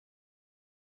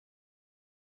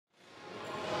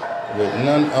with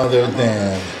none other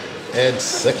than Ed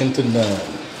Second to None.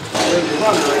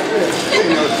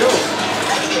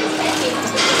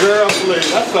 Girl,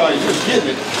 please, I saw you getting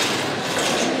it.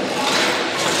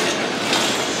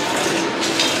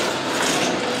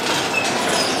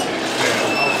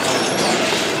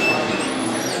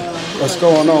 What's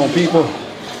going on, people?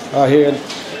 Out here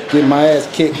getting my ass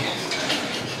kicked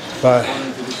by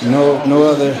no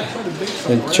other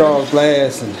than Charles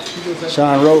Glass and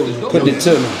Shawn Rhoden putting it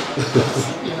to me.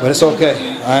 But it's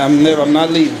okay. I'm not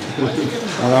leaving.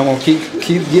 I'm gonna keep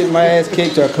getting my ass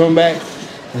kicked till I come back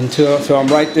until I'm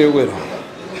right there with them.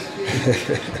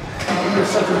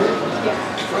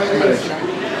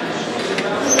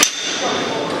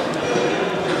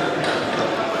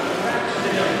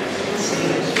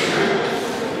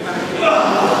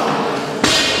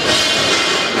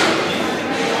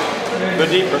 Go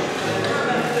deeper.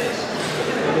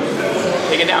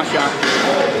 Take it down, Shawn.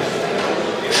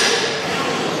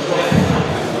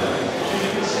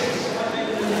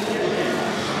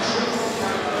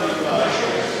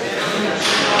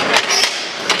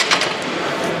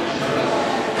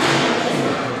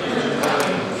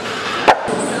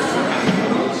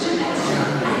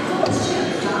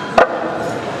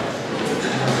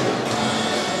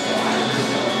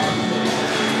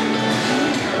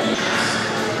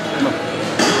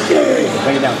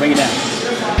 Bring it down, bring it down.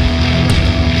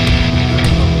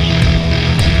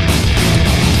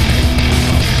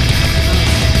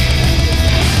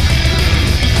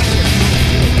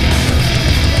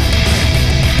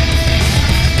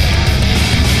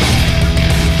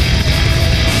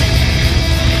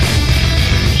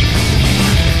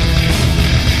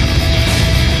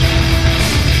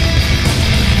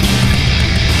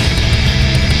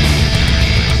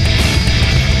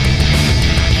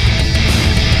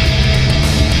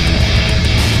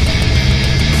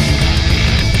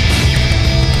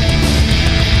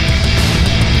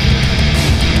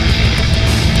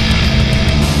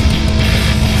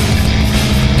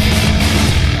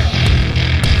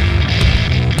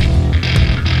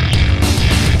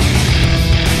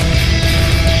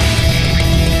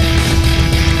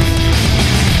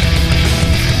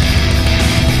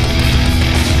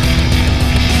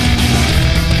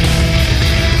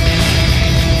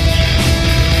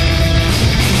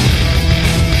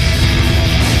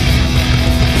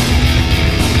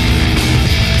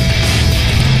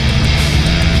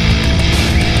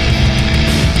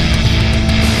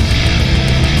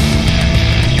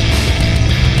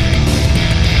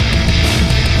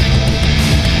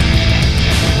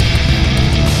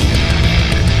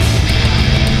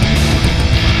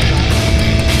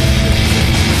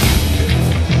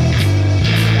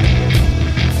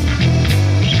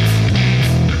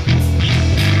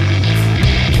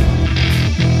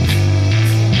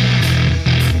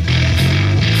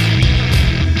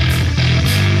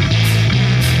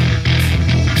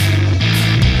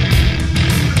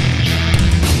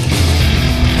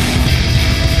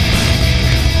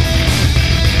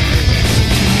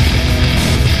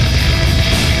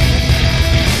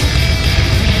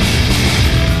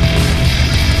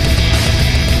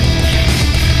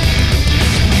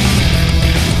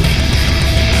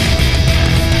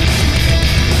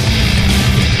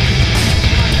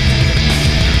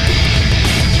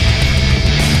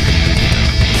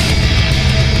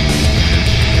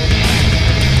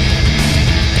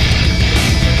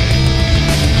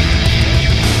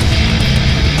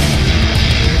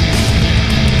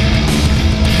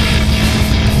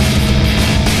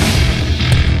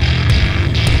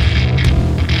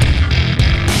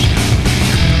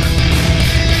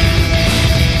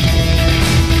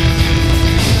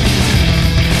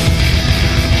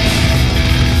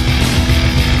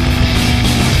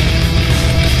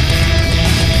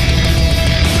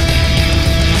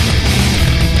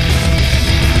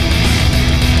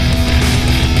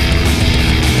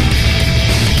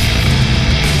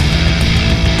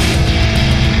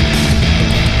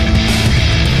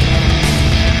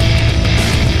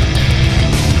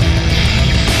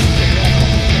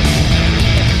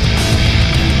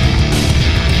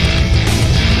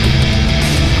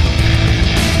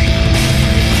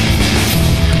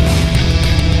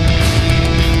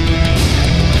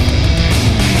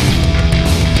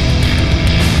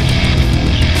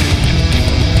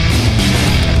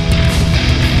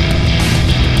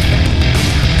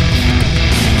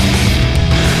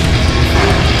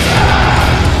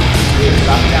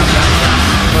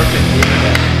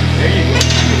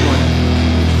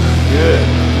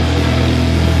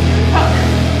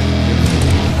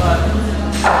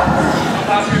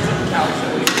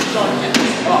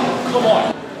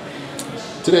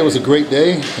 Today was a great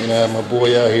day. You know, my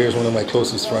boy out here is one of my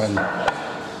closest friends,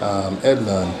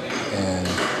 Edna, and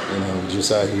you know,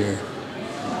 just out here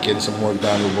getting some work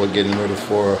done. We're both getting ready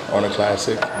for Arnold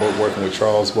Classic. Both working with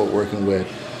Charles, both working with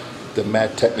the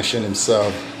mat technician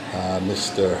himself,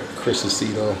 Mr. Chris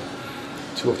Aceto,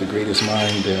 two of the greatest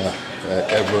minds that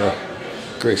ever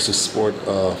graced the sport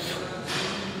of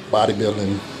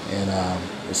bodybuilding, and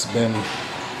it's been,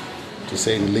 to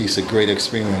say the least, a great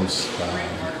experience.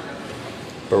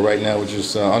 But right now we're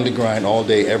just on the grind all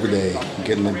day, every day,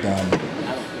 getting it done.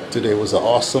 Today was an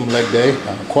awesome leg day,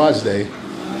 quads day,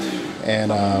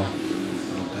 and I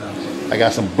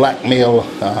got some blackmail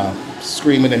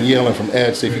screaming and yelling from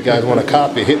Ed, so if you guys want a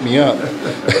copy, hit me up.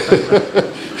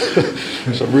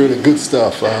 Some really good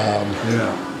stuff.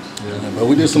 But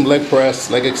we did some leg press,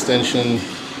 leg extension,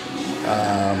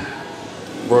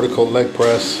 vertical leg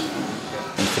press,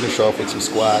 and finish off with some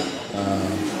squat.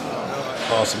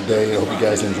 Awesome day. I hope you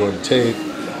guys enjoyed the tape.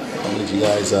 I'm gonna let you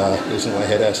guys listen to what my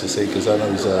head has to say, because I know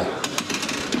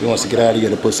he wants to get out of here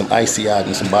to put some icy out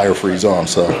and some biofreeze on.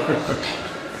 So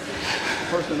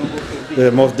yeah,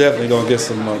 most definitely gonna get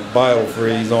some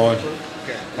biofreeze on.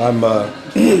 I'm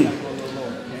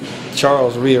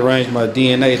Charles rearranged my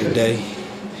DNA today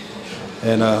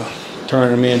and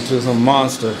turned him into some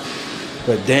monster.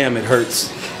 But damn, it hurts.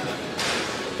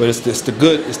 But it's the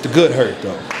good hurt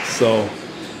though. So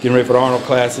getting ready for the Arnold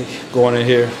Classic, going in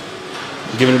here,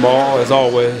 giving him all as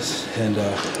always, and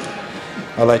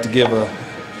I'd like to give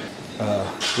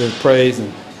praise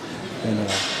and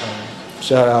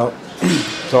shout out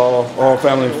to all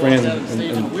family and friends,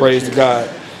 and praise to God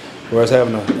for us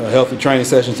having a healthy training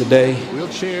session today.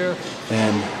 Wheelchair.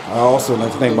 And I also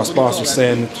like to thank my sponsor,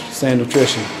 Sand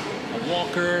Nutrition.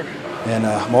 Walker. And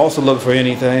I'm also looking for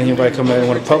anything. Anybody come in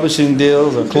with publishing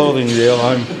deals or clothing deal,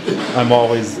 I'm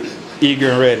always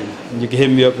eager and ready. And you can hit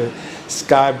me up at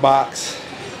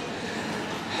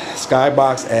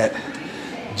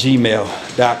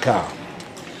skybox@gmail.com.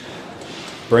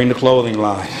 Bring the clothing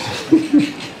line.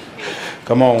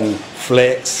 Come on,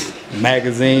 Flex,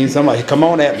 magazine, somebody come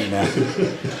on at me now.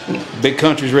 Big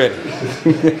country's ready.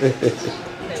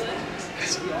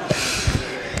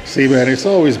 see, man, it's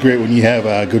always great when you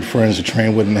have good friends to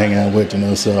train with and hang out with, you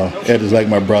know. So Ed is like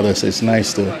my brother, so it's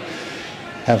nice to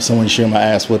have someone share my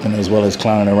ass whipping as well as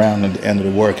clowning around at the end of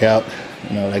the workout.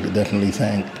 You know, I'd like to definitely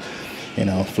thank, you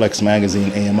know, Flex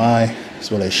Magazine, AMI,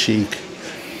 as well as Chic,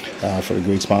 for the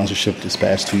great sponsorship this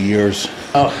past 2 years.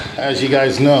 As you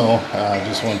guys know, I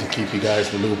just wanted to keep you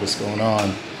guys in the loop what's going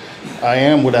on. I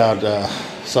am without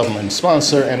supplement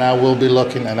sponsor, and I will be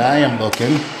looking, and I am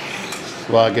looking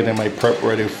while getting my prep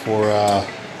ready for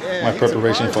my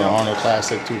preparation for Arnold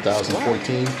Classic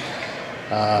 2014.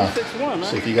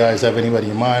 So if you guys have anybody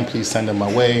in mind, please send them my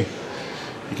way.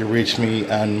 You can reach me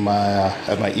on my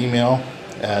at my email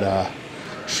at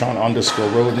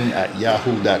Shawn_Rhoden at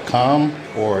yahoo.com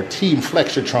or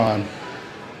teamflexatron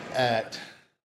at